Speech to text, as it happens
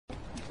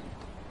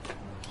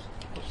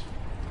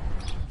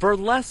For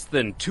less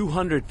than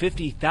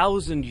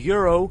 250,000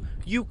 euro,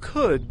 you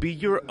could be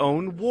your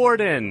own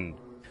warden.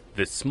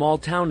 This small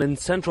town in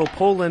central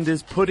Poland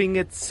is putting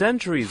its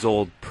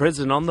centuries-old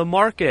prison on the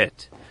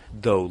market.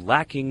 Though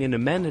lacking in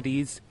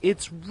amenities,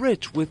 it's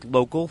rich with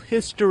local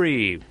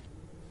history.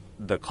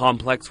 The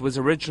complex was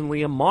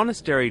originally a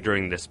monastery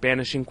during the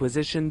Spanish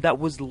Inquisition that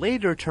was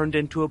later turned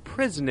into a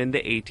prison in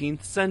the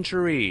 18th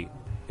century.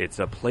 It's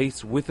a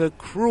place with a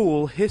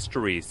cruel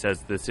history,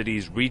 says the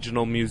city's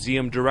regional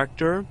museum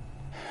director.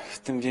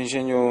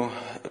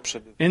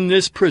 In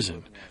this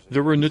prison,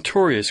 there were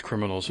notorious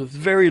criminals with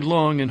very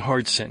long and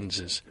hard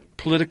sentences,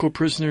 political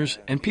prisoners,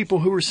 and people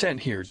who were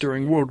sent here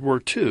during World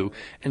War II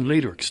and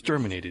later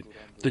exterminated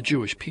the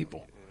Jewish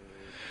people.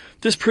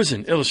 This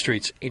prison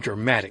illustrates a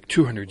dramatic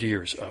 200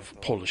 years of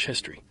Polish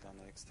history.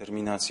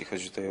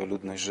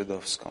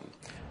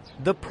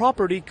 The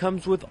property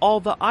comes with all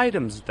the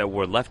items that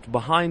were left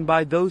behind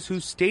by those who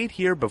stayed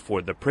here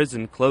before the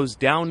prison closed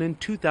down in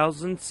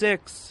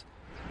 2006.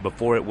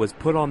 Before it was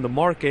put on the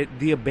market,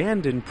 the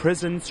abandoned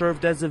prison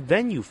served as a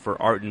venue for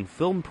art and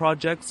film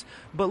projects,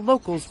 but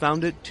locals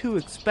found it too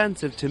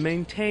expensive to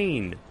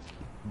maintain.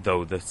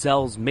 Though the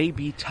cells may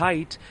be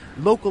tight,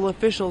 local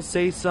officials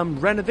say some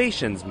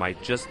renovations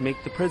might just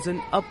make the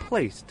prison a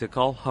place to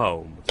call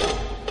home.